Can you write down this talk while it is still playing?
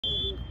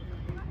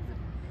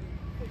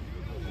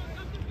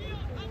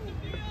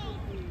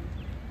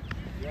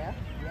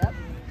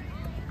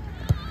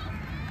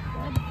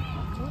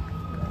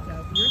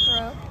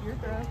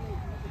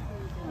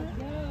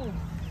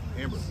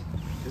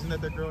that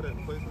the girl that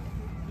plays with?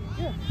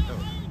 Yeah.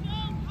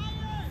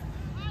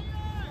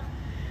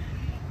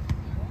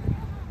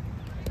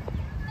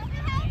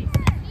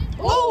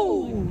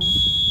 Oh.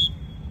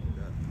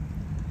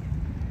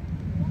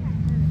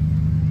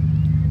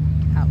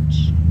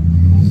 Ouch.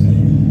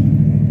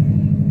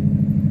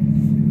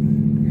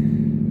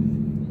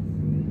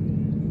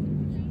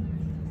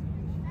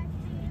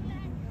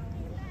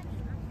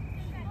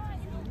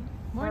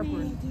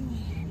 Morning.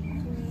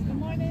 Good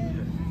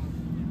morning.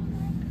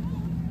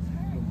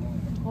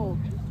 Hold.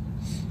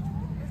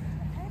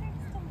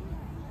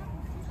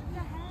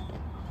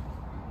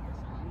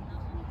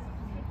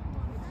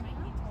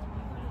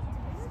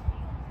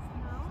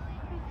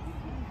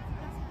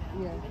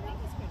 Yeah.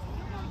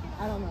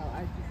 I don't know.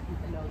 I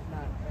just know it's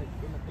not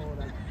in the cold.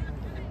 I just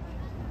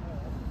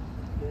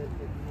good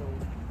that you know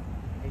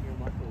in your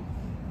muscles.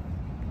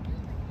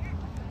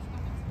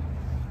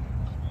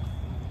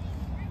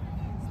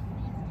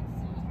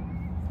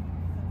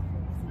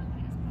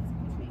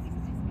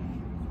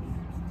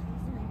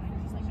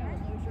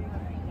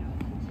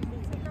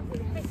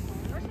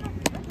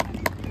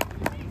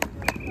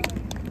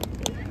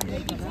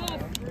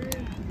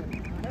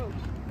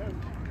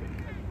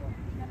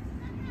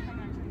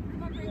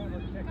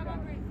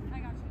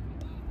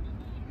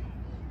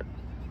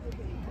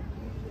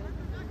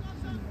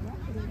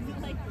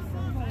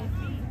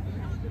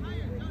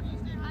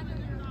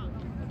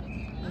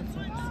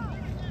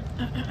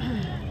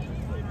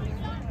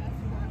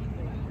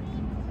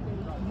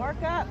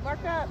 Mark up,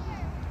 mark up.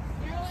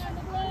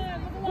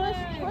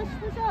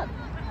 Push up.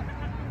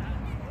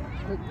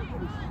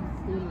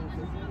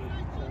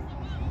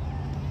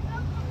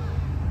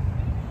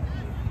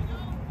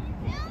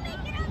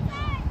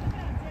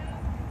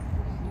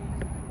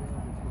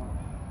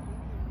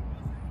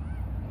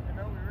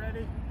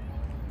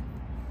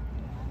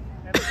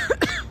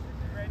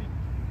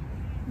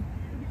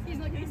 He's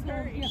like, he's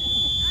hurt.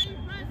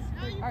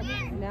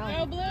 Right, now.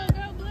 Go blue,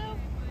 go blue.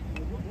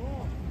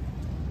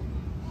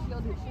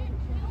 Shield it.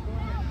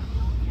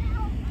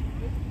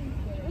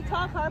 Good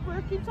talk,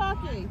 Harper. Keep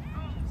talking.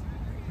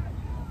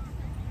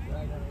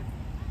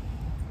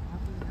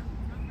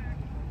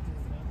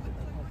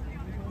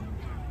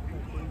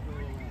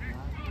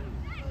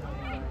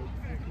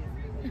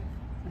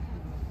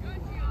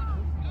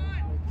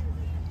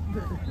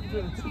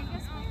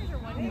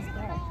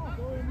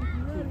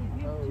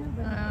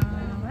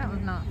 That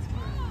was not.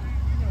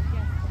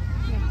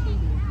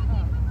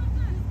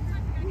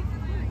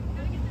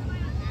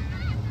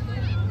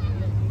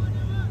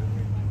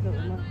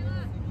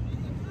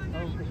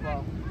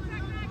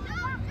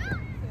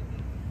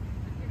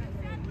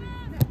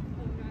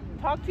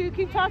 Talk to you.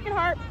 Keep talking,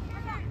 Harp.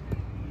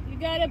 You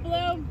got it,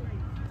 Blue.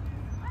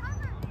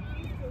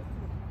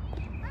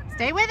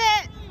 Stay with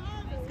it.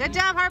 Good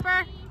job,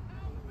 Harper.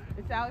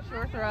 It's out.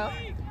 Short throw.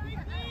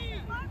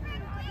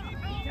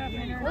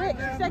 Quick,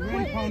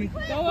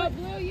 quick. Go up,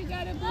 Blue. You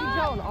got it, Blue. Keep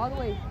going all the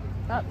way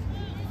up.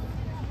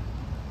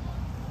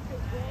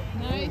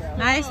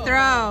 Nice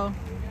throw.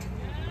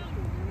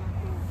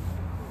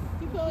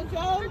 Keep going,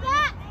 Joe.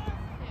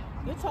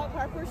 Good talk,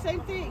 Harper.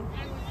 Same thing.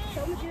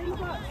 Show me in the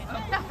box.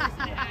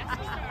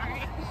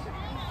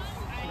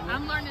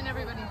 I'm learning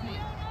everybody's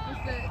name.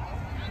 What's the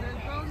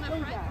girl in the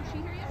front? Was she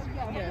here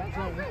yesterday? Yeah,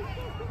 Joe.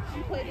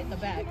 She played in the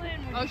back.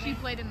 Oh, she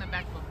played in the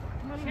back before.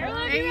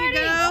 Caroline, There you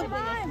go.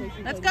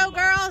 Let's go,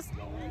 girls.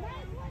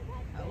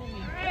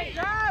 Great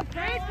job.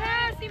 Great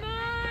pass,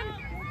 Simone.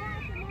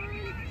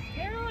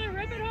 Caroline,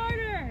 rip it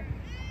harder.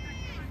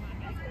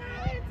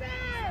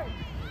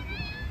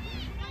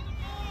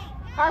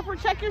 Harper,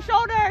 check your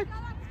shoulder.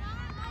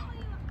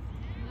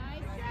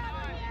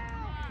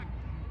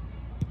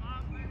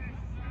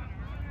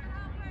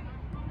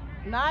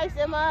 Nice,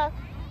 Emma.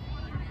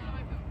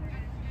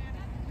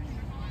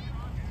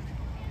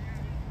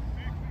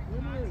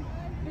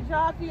 Good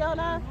job,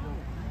 Fiona.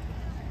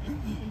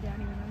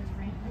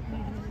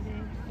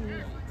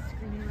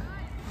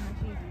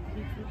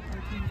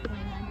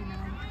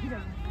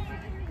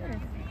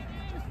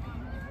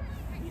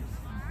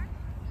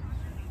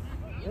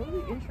 It would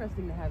be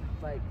interesting to have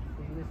like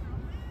this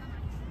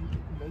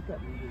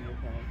makeup meeting with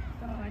her.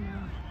 Oh, I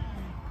know.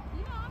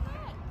 You know,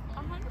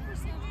 I'm not 100%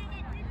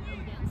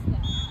 against that.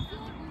 I feel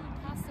like we would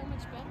pass so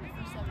much better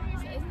for 7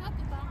 years. Isn't that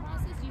the thought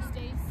process? You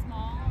stay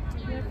small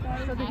till you're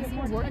So they get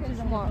more touches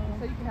on the ball,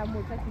 so you can have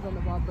more touches on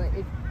the ball. But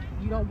if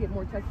you don't get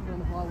more touches on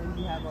the ball when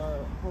you have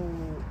a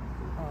whole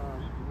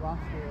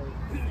roster,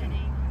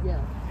 yeah,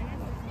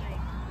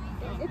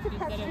 it's a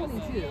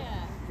catch-22.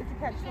 Yeah. It's a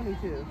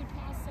catch-22. We would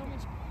pass so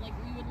much, like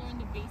we would learn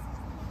the basics.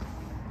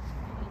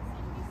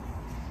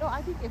 No,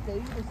 I think if they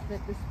would have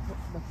spent the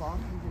fall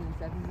season in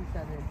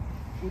 77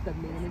 with a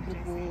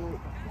manageable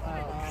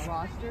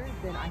roster,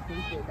 then I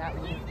think that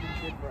would have been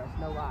good for us,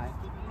 no lie.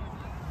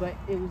 But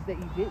it was that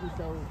you didn't,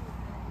 so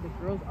the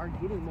girls are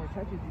getting more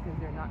touches because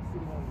they're not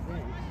sitting on the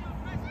bench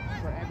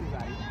for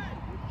everybody.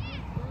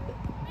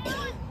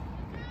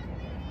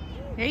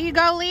 There you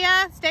go,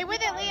 Leah. Stay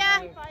with it,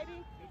 Leah.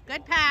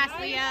 Good pass,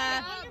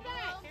 Leah.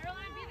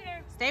 Caroline, be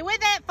there. Stay with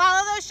it.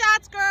 Follow those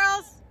shots,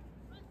 girls.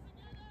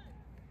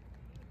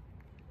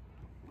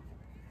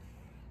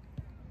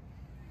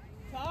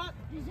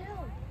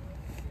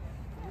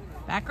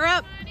 Back her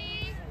up.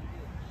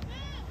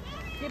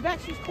 Get back,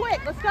 she's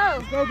quick. Let's go.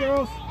 Let's go,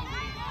 girls.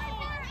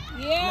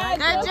 Yeah.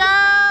 Good,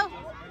 Joe.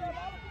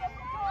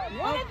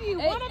 One of you.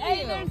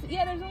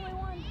 There's only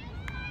one.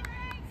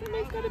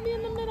 Somebody's got to be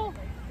in the middle.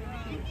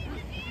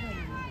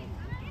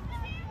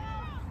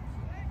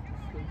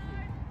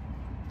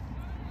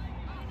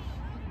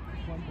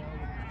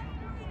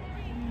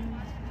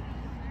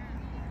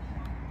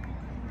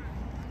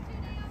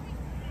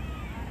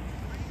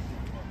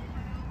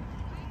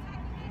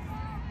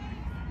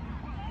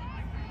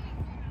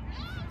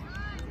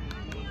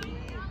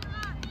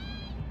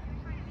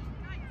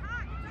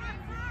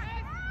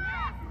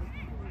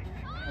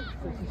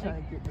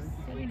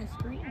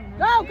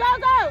 Go, go,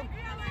 go!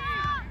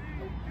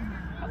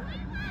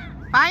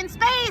 Find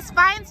space,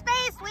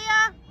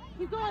 Leah.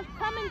 Keep going,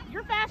 coming.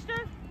 You're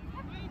faster.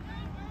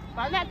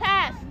 Find that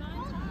pass.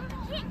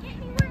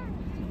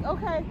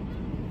 Okay.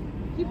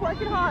 Keep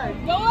working hard.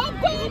 Go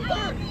up, go up, go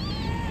up.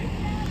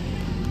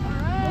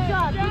 Good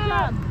job, good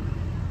job.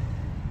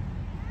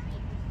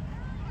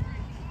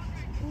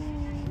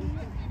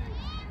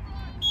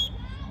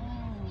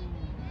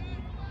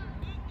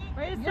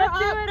 Way to You're step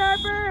to up. it,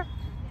 Harper.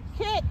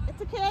 Kick.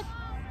 It's a kick.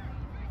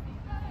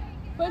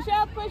 Push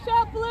up,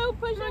 Blue.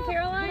 Push up,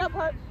 Caroline. Get up,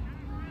 Harp.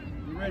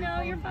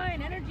 No, you're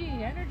fine. Energy.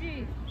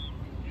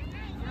 It's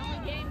your only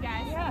game,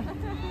 guys. Yeah.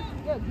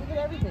 Good, give it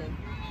everything.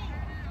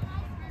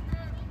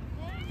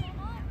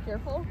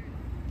 Careful.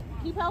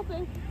 Keep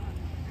helping.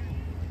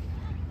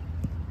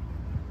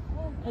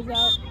 Is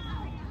out.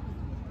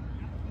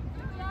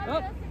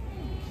 Oh.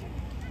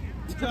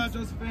 Good job,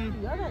 Josephine.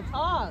 You're gonna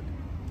talk.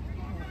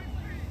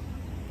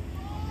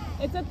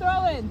 It's a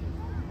throw-in.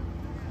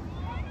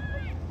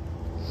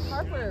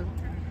 Harper.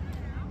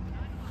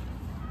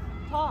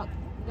 Talk.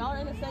 Y'all are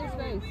in the same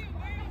space.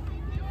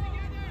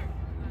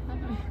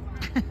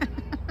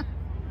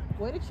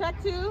 Way to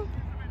check two.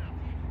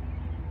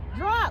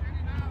 Drop.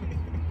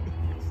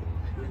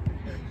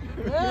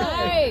 Good.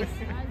 Nice.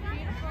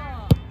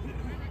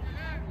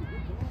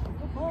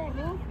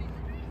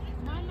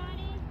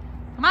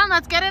 Come on,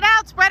 let's get it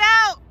out. Spread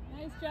out.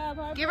 Nice job,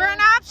 Harper. Give her an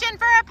option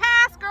for a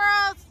pass,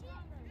 girls.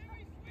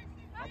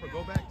 Harper,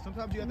 go back.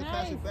 Sometimes you have to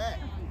pass it back.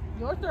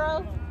 Your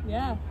throw.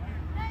 Yeah.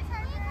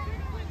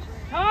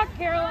 Talk,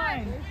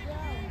 Caroline.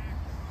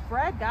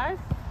 Spread, guys.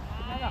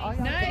 All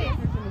y'all Nice. in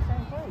the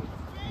same place.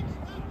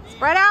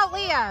 Spread out,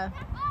 Leah.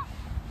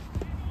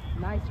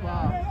 Nice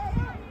ball.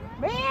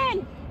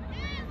 Man!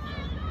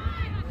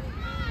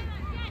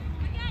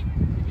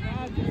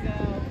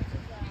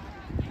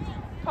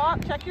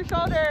 Talk, check your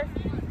shoulder.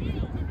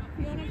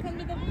 You want to come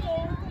to the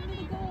goal? Come to the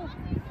goal.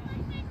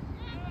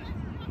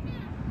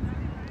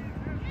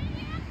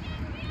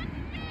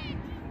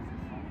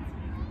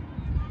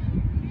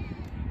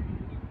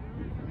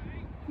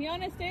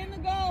 Fiona, stay in the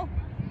goal.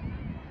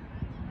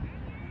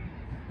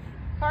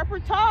 Harper,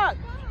 talk.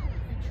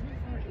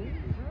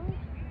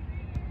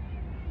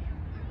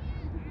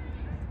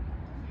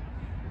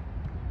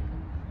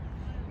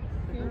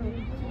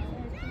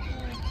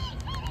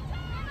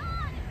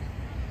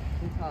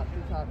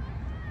 Good talk.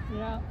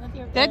 Yeah, let's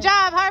hear it. Good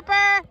job,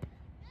 Harper.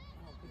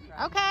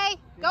 Okay,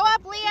 go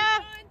up,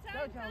 Leah.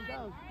 Go, John,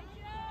 go.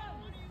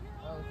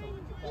 Oh,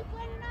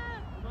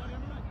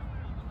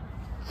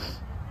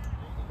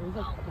 it was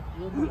like the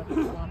field was like a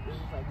swamp. It was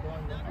like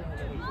going this way and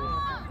then it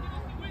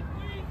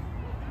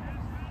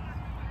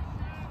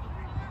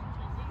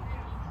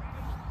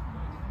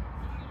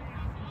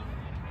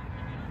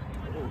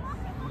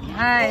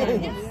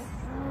Nice.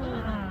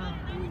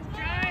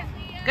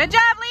 Good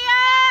job,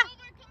 Leah.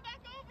 Come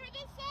back over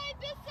this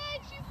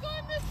side. She's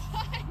going this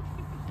side.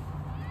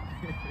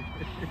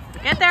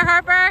 Get there,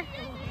 Harper.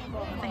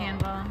 It's a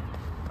handball.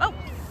 Oh.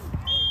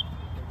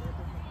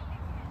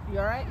 You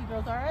all right? You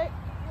girls all right?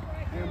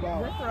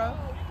 Handball. Your throw.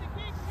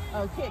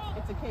 Oh, kick.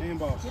 It's a kick.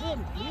 Handball. Get in.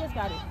 Leah's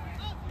got it.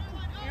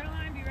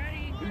 Caroline, be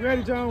ready. You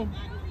ready, Joan?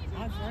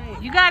 That's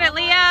right. You got it,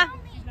 Leah.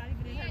 She's not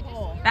even in her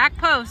goal. Back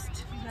post.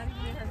 She's not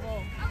even in her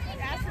goal.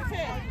 Ask for 10.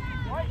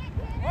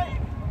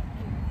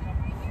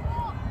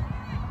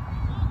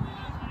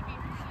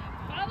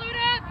 Follow it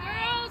up,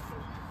 girls.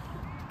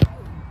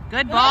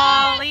 Good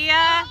ball,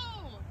 Leah.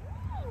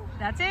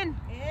 That's in.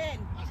 In.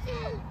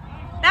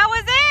 That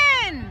was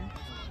in.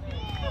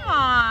 Come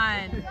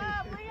on.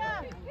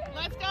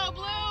 Let's go,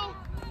 Blue.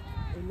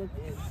 It looked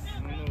in. I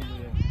don't know,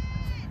 Leah.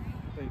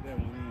 I think that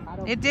one I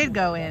don't It did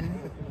go in. in.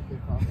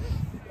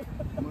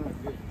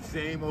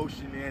 Same old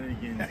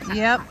shenanigans.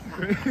 Yep.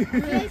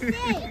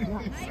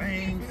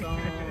 Same song.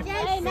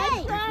 Hey,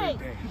 nice try.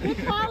 Good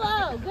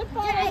follow. Good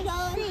follow,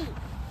 John.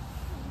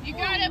 You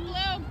got it,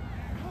 Blue.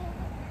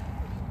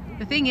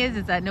 The thing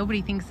is that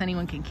nobody thinks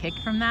anyone can kick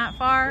from that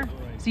far.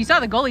 So you saw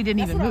the goalie didn't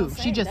even move.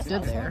 She just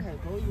stood there.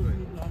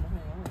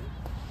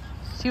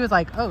 She was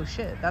like, oh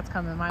shit, that's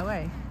coming my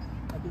way.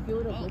 Like if you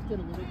would have lifted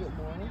a little bit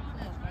more,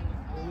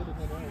 it would have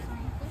been in.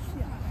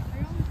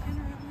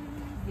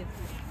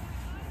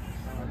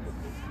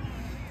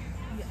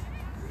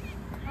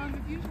 It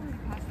usually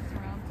passes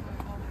around to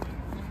all the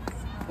points.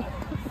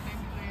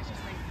 Basically, it's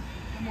just like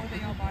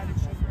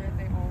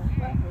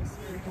post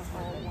her it's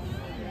all one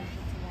order,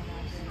 it's one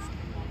address,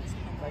 and one is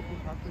Like we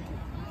talked to the girl.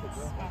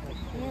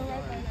 We're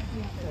right by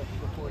that.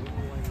 Before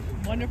anyone.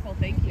 Wonderful,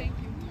 thank you.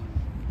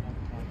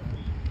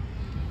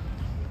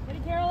 Ready,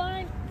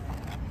 Caroline?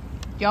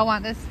 Do y'all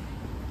want this?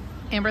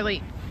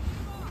 Amberly,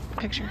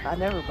 picture. I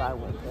never buy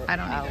one. But I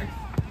don't either.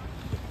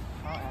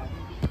 I'll ask.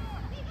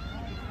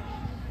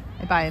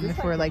 I buy them Is if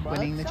this we're like like a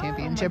winning the mug shot?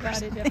 championship or God, it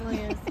something. definitely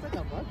is. It's like a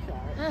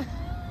mugshot.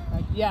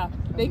 Yeah,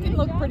 they can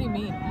look pretty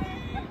mean.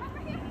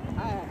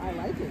 I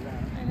like it though.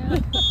 I know.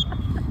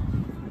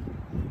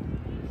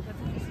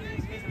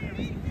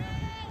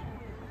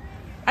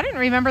 I didn't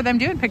remember them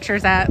doing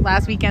pictures at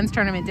last weekend's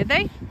tournament, did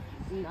they?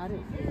 I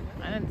didn't see it.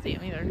 I didn't see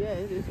them either. Yeah,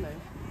 it is nice.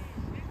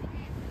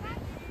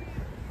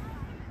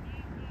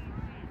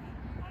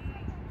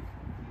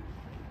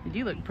 They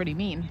do look pretty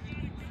mean.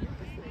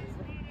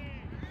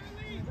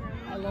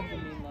 I love the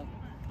mean look,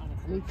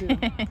 honestly. Me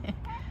too.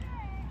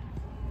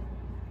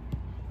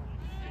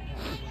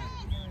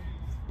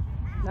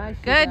 Nice.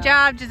 Good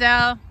job,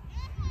 Giselle.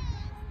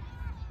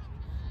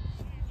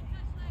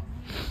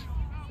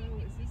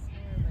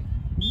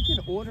 You can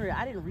order it.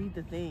 I didn't read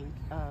the thing.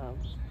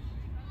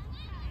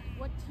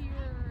 What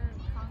tier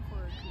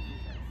Concord do you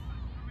use?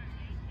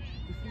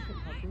 Is this a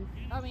couple?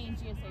 I mean,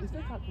 GSA. Is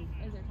there couple?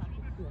 Is there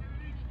Concord? Yeah.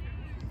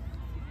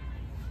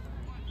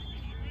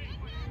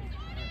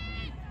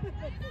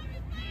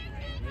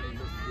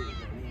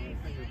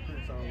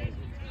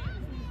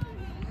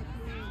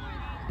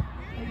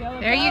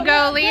 There you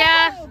go,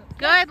 Leah.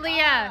 Good,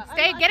 Leah.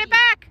 Stay, get it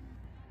back.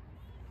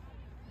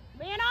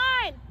 Man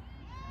on!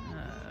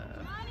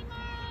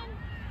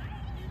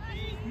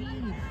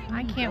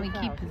 Why can't we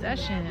keep There we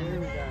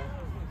possession? go.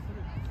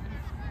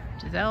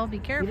 Giselle, be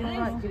Get careful. in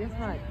front. Get in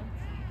front.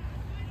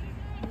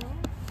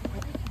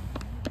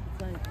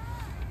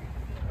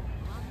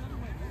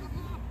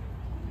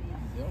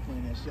 They're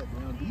playing that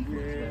shutdown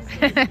defense.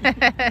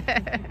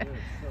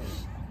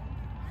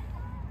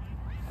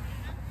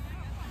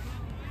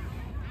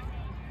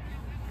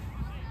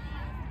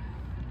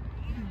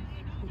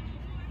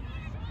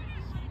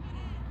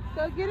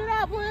 Go get it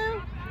out,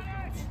 Blue.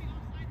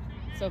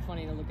 It's so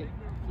funny to look at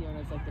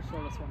Fiona's like the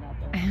shortest one out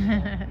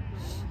there.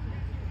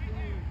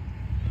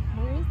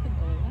 Where is the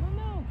goalie? I don't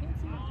know. Can't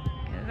see it.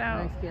 Get it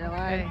out. Nice,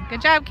 Caroline. Okay.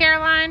 Good job,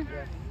 Caroline.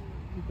 Yeah.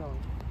 Keep going.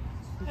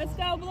 Let's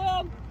go, Blue!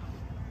 Oh,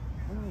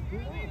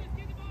 good.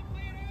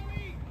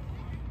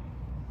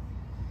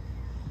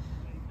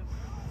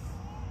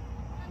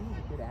 That was a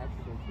good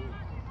accident, too.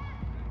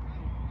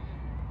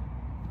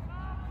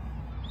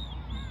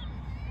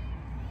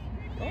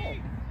 Oh,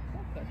 okay.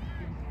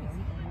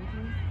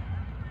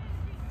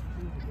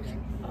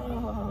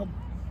 Oh,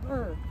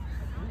 burr.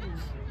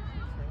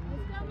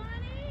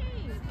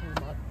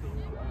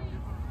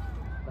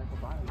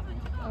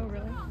 Oh,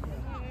 really?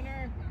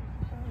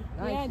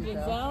 Yeah,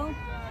 Giselle.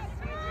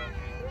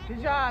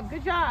 Good job,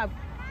 good job.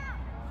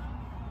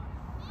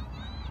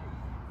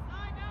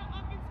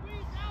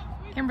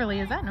 Kimberly,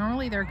 is that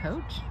normally their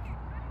coach?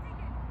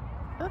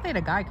 I thought they had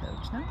a guy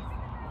coach, no?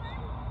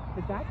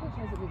 The guy coach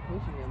hasn't been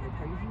coaching them, the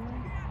crazy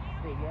one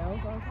that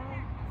yells all the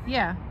time.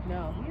 Yeah.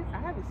 No, I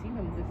haven't seen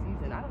him this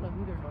season. I don't know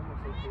who their normal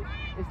coach is.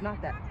 It's not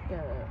that,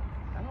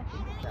 I don't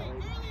think it's that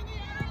lady.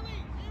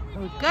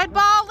 Oh, Good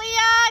ball,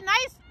 Leah.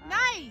 Nice,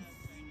 nice.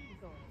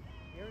 Keep going.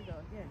 Here we go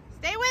again.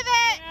 Stay with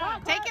it.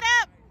 Take it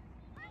up.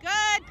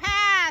 Good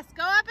pass.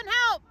 Go up and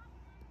help.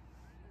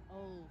 Oh,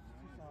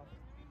 too soft.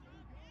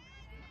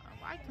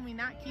 Why can we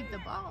not keep the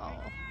ball?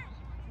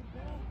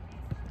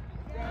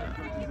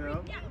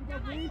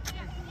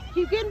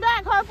 Keep getting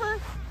back, Harper.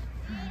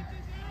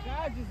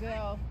 God,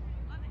 Giselle.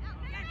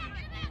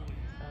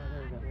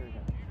 There we go, there we go.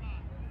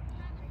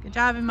 Good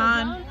job,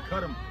 Iman.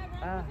 Cut him.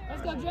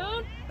 Let's go,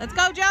 Joan! Let's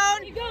go,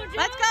 Joan. You go, Joan!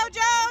 Let's go,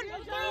 Joan.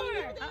 Go, Joan!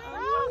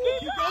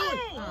 Keep going.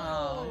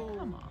 Oh,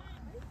 come on.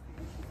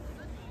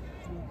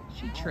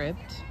 She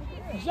tripped.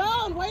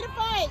 Joan, way to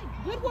fight.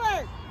 Good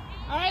work.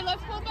 All right,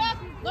 let's pull back.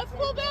 Let's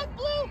pull back,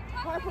 Blue.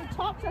 Harper,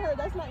 talk to her.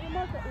 That's not your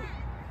marker.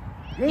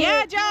 Good,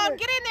 Yeah, good. Joan,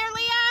 get in there,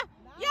 Leah.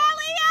 Yeah,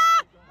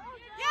 Leah.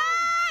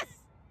 Yes.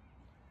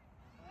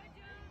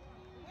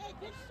 Hey,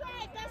 good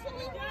strike. That's what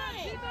we want.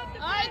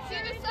 All right,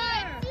 see the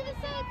side. See the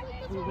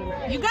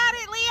side. You got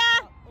it, Leah.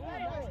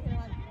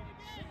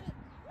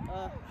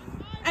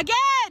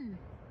 Again.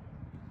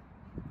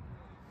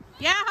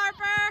 Yeah,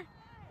 Harper.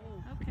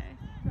 Okay.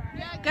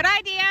 Good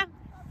idea.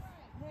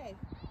 Hey,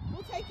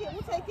 we'll take it.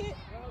 We'll take it.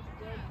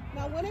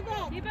 Now win it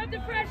back. Keep up the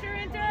pressure,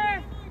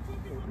 Inter!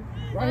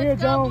 Right here,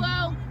 Joan.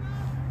 Blue.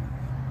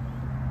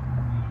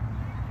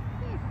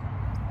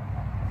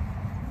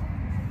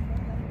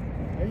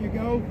 There you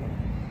go.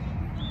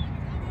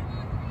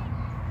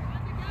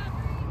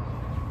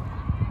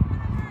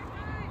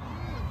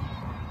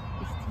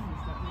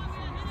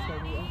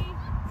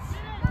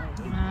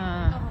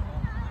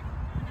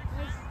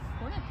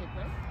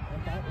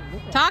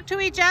 Talk to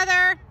each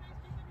other.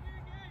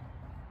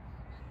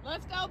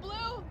 Let's go,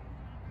 Blue.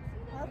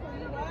 Harper,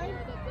 you right?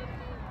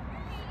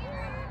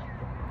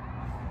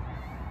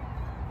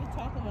 Good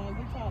talk, Amon.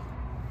 Good talk.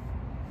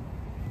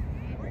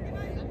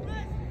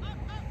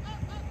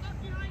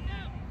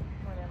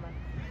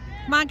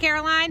 Come on,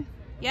 Caroline.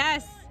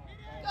 Yes.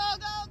 Go,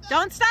 go, go.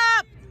 Don't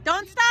stop.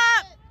 Don't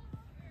stop.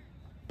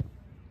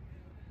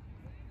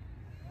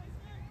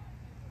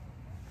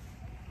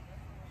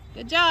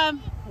 Good job.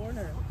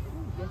 Corner.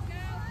 Ooh, yes.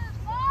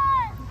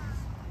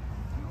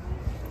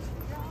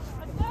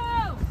 Let's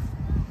go.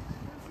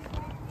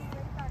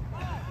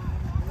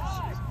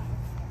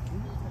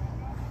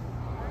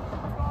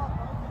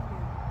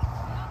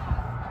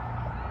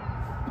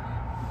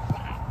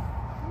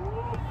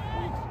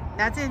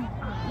 That's in.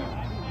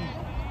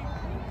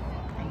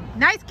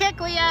 Nice kick,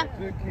 Leah.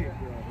 Good kick,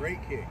 girl.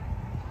 Great kick.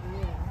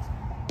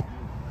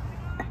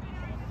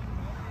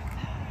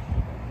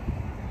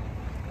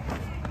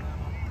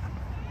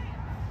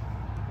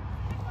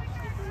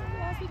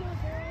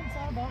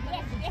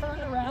 She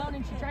turned around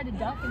and she tried to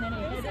duck and then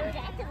it hit her.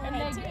 And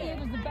it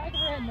was the back of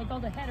her head and they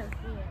called a header.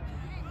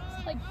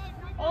 It's like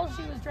all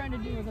she was trying to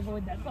do was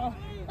avoid that ball.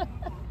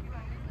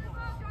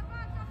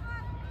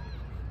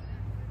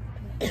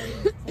 Let's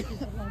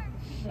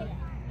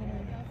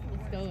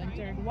go and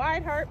turn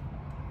wide, Harp.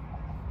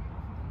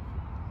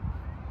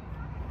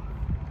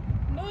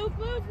 Move,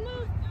 move,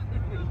 move.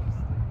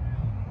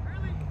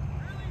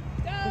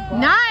 Go.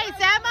 Nice,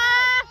 Emma.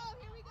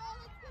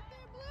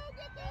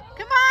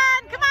 Come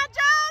on,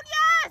 Joan.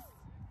 Yes.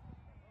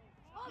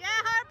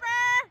 Yeah,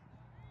 Harper.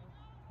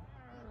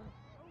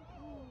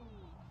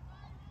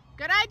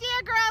 Good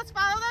idea, girls.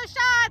 Follow those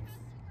shots.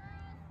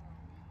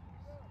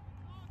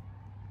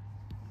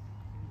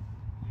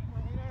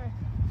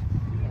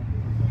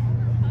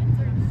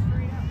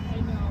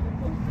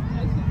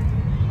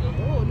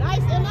 Oh,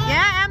 nice, Emma.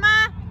 Yeah, Emma.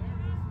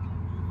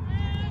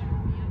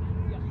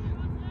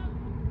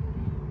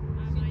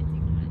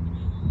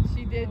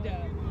 She did.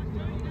 Yeah.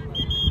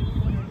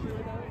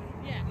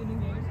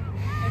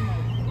 And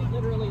like,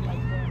 literally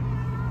like,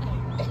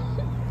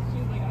 she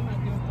was like, I'm not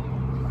doing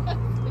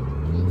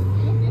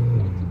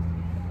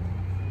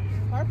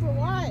it. Harper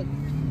wide.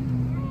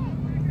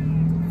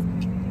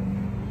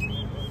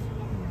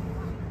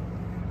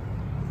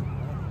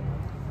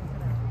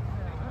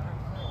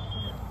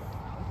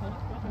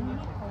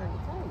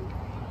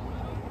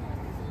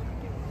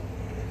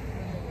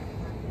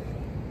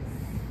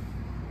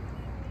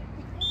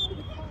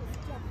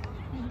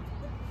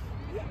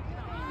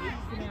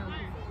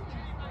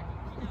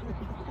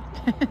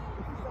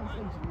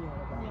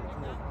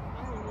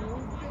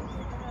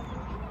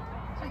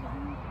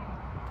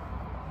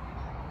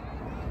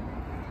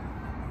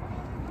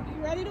 You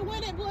ready to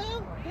win it,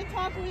 Blue? Good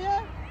talk,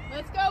 Leah.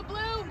 Let's go,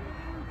 Blue.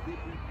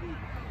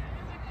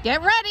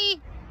 Get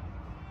ready.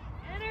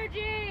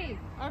 Energy.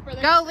 Harper,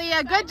 there's Go,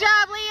 Leah. Good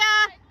job,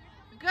 Leah.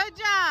 Good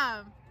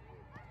job.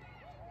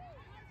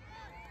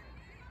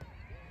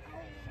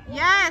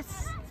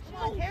 Yes.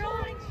 Come on,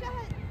 Caroline,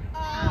 shot.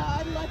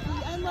 Unlucky,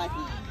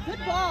 unlucky. Good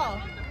ball.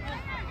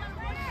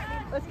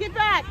 Let's get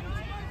back.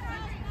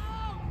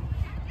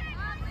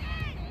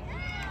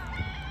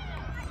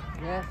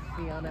 Yes,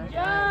 Fiona.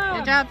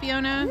 Good job,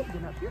 Fiona. She's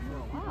been up here for a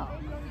while.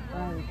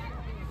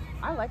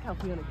 I like how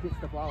Fiona gets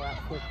the ball out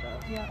quick, though.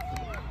 Yeah.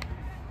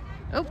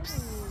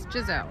 Oops,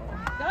 Giselle.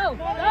 Go,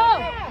 go.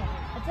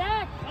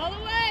 Attack. all the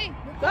way.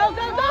 Go, go,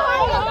 go,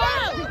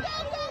 Harper,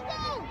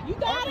 go. You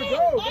got Harper, it. go,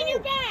 On go. your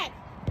back.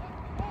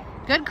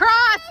 Good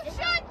cross.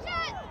 Shot,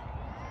 shot.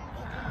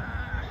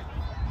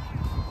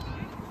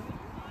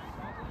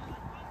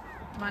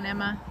 Come on,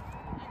 Emma.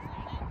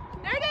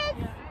 There it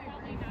is.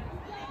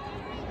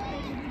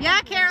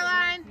 Yeah,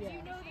 Caroline.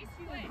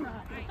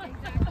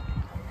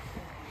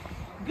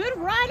 Good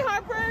run,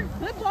 Harper.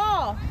 Good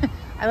ball.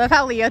 I love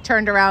how Leah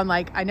turned around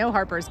like, I know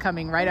Harper's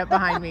coming right up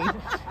behind me.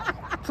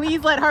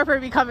 Please let Harper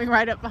be coming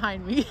right up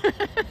behind me. Go,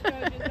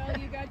 Giselle,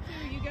 you got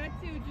two. You got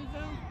two,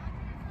 Giselle.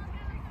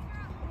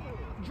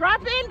 Drop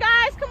in,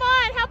 guys. Come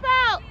on, help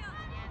out.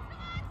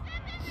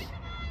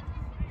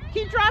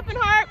 Keep dropping,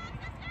 Harp.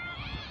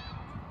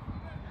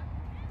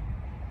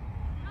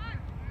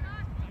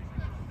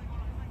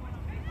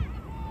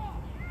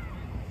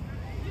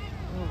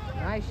 Oh,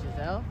 nice,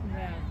 Giselle.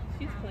 Yeah,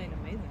 she's playing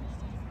amazing.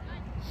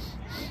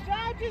 Good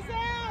job,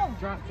 Giselle.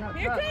 Drop.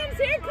 Here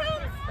it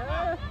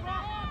comes.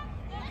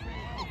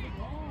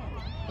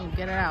 Oh,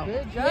 get it out.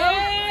 Good job.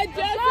 Yeah,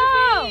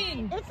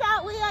 Josephine. It's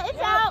out, Leah. It's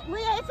out.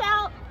 Leah, it's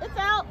out. It's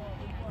out.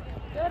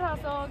 Good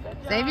hustle. Good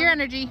job. Save your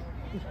energy.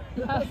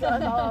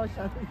 Oh,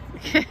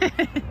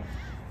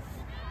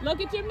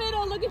 Look at your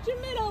middle. Look at your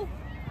middle.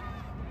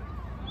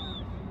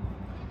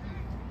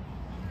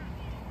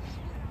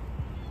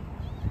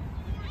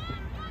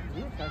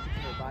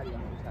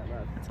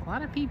 That's a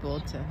lot of people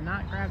to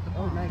not grab the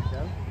ball. Oh, nice,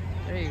 Joe.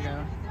 There you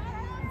go.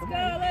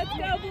 Let's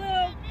go,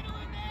 Blue.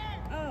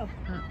 Oh.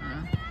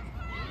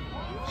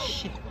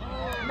 Shit.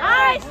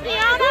 Nice,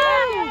 Fiona.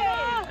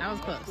 That was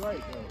close.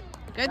 Right,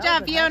 Good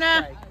job,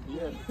 Fiona.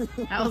 yeah.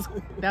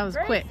 That was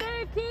quick.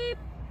 Save, keep.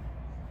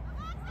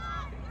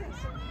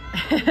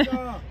 Good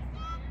job.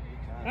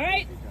 All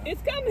right,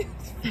 it's coming.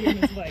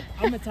 Fiona's like,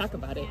 I'm gonna talk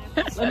about it.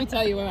 Let me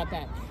tell you about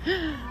that.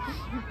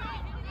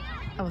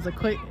 That was a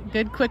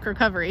quick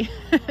recovery.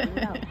 Get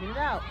it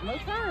out. No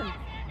turn.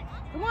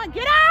 Come on,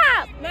 get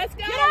up! Let's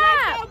go. Get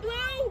Let's up! go,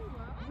 Blue.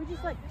 We're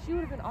just like, she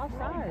would have been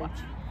offside.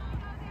 That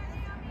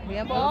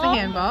Handball? was a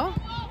handball.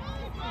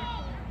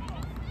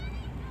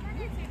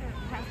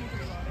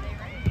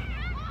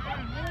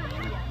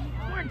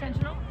 More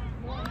intentional.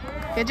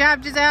 Good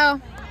job,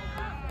 Giselle.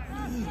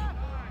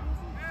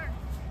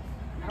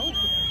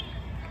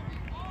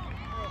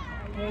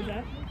 What was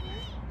that?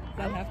 Is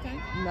that halftime?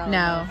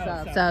 No,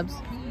 subs.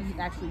 He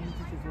actually uses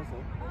his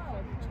whistle.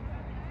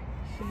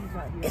 She's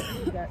not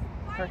here.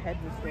 Her head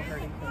was still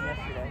hurting from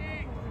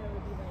yesterday.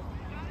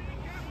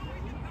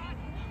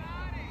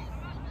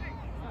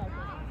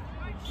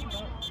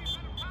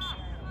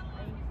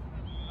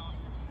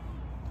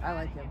 I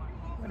like him.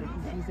 But if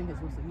he's using his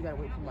whistle, you gotta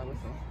wait for my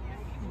whistle.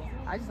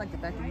 I just like the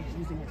fact that he's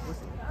using his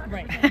whistle.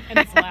 Right. And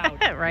it's loud.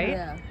 Right?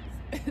 Yeah.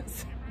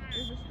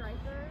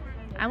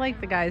 I like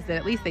the guys that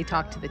at least they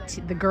talk to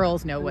the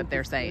girls know what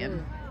they're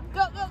saying.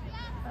 Go, go!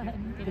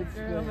 It's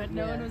true, but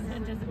no one was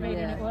anticipating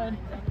it would.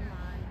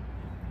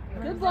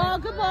 Good ball,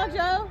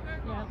 Joe.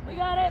 Yeah, we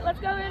got it. Let's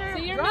go, Inter.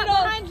 See your Drop middle.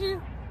 behind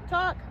you.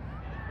 Talk.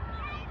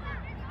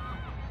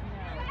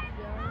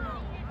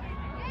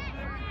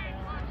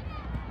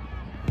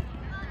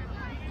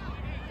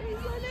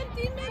 There's an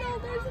empty middle.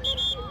 There's an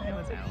empty. It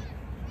was out.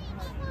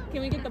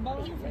 Can we get the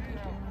ball?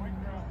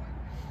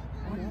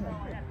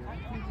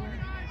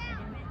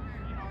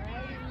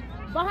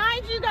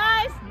 Behind you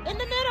guys, in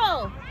the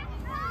middle.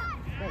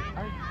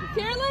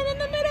 Caroline in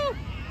the middle.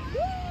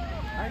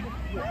 I think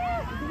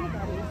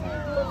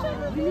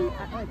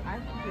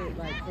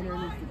that Inter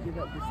needs to give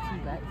up this 2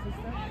 backs and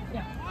stuff.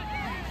 Yeah.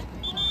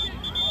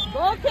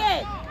 Goal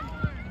kick.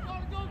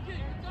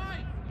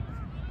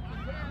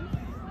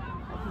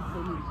 I think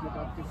they need to give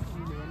up this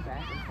 2-man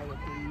back and play a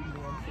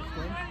 3-man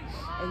system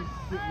and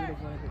get rid of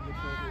one of the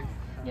midfielders.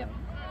 Yep.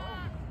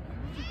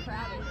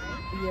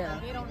 Yeah.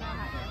 They don't know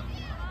how to.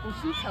 Well,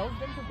 she tells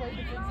them to play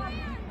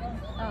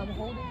defensive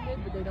holding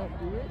mid, but they don't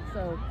do it.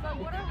 So So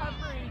what are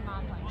Harper and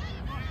Iman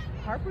playing?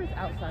 Harper's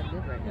outside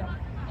mid right now.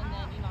 And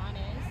then Iman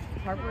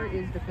is? Harper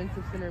is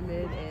defensive center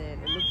mid,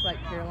 and it looks like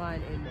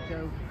Caroline and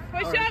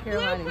Push or up,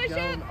 Caroline Blue, and push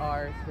Joan up.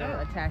 are the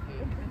attacking.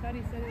 I thought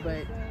he said it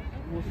But was,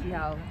 we'll see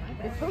how.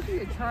 It's supposed to be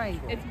a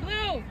triangle. It's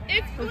blue.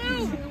 It's supposed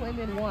blue. to be 2 and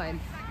then 1.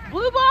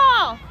 Blue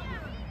ball.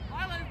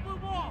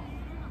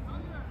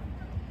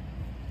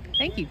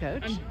 Thank you,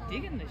 Coach. I'm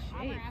digging the I'm shape.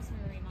 gonna ask me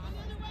where Iman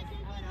is. I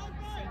don't know.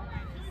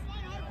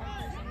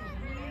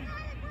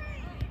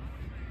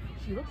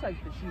 She looks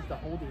like that she's the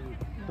holding.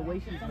 The way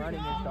she's running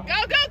is the.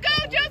 Go, go, go,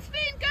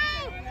 Josephine, go!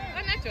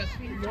 I'm not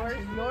Josephine. Yours.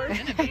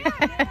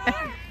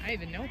 I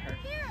even know her.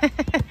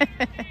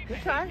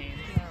 Good try.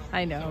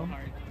 I So know.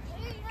 hard.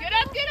 Get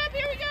up,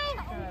 here we go.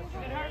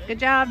 Good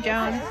job,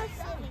 Joan.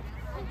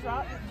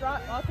 Drop.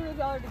 All 3 of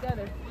y'all are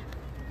together.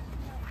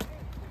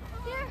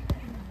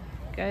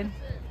 Good.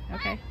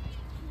 Okay.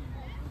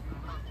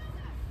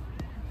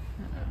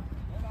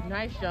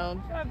 Nice,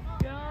 Joan. Good job,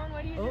 John.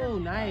 What are you doing? Oh,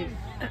 nice.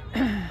 Let's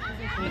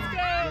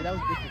Yeah, go. that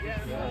was good.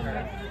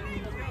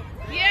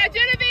 Yeah,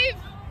 Genevieve. Be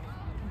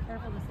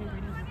careful to stay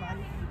ready with your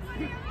body.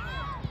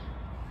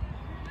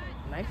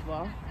 Nice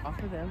ball. Off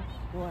of them.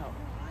 Go out.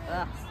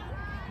 Ah.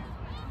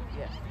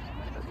 Yes.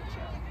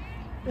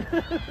 My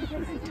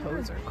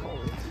toes are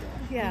cold.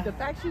 Yeah. The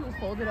fact she was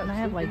folded up And I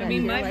have, like, like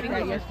my that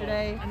fingers are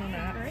yesterday I don't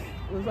know.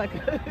 was like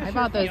I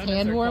bought those Fiona's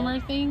hand are warmer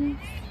things.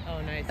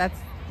 Oh, nice. That's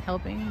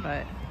helping,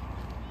 but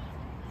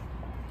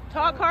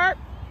Talk, Harp.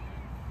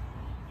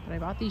 I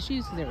bought these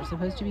shoes because they were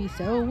supposed to be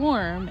so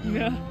warm, and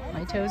Yeah.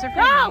 my toes are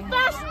Go, freezing.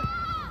 fast.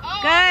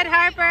 Good,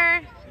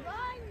 Harper.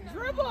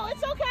 Dribble.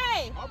 It's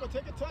okay. I'm gonna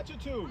take a touch or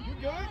 2. You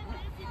good?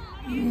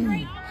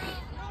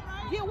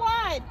 Get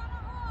wide.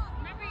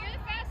 Remember, you're the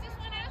fastest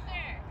one out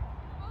there.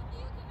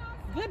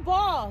 Good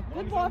ball.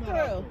 Good ball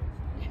through.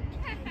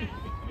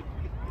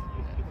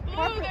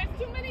 Blue, there's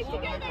too many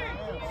together.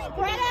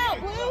 Spread out,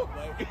 Blue.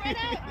 Spread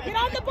out. Get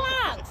on the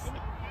box.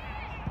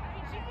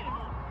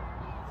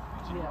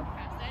 Yeah.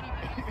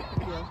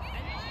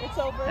 It's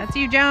over. That's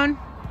you, Joan.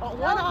 Oh,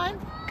 one on.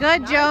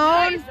 Good,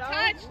 Joan. Nice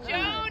touch,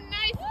 Joan.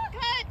 Nice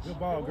catch. Good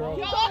ball, girl.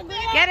 Keep going,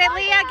 Leah. Get it,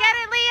 Leah. Get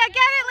it, Leah.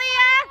 Get it,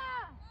 Leah.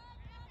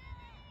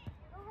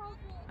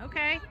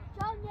 Okay.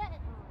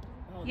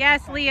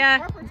 Yes, Leah.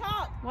 Harper,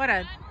 talk. What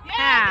a Yeah,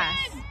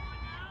 pass. good.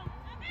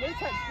 Get a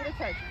touch. Get a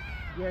touch.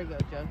 There you go,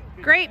 Joe.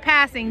 Great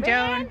passing,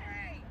 Joan.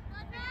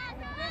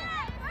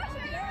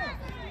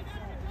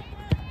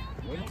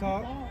 Way to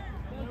talk.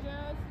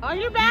 On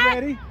your You back.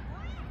 ready?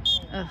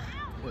 Ugh.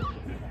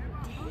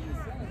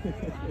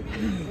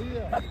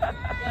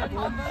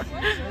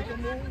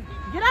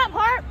 Get up,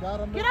 Harp.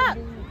 Get up.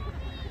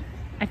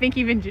 I think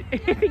even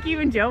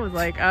Joe was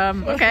like,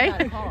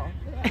 okay.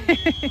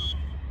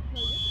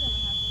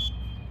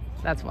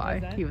 That's why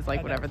he was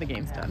like, whatever, the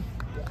game's done.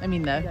 I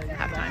mean, the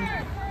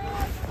halftime.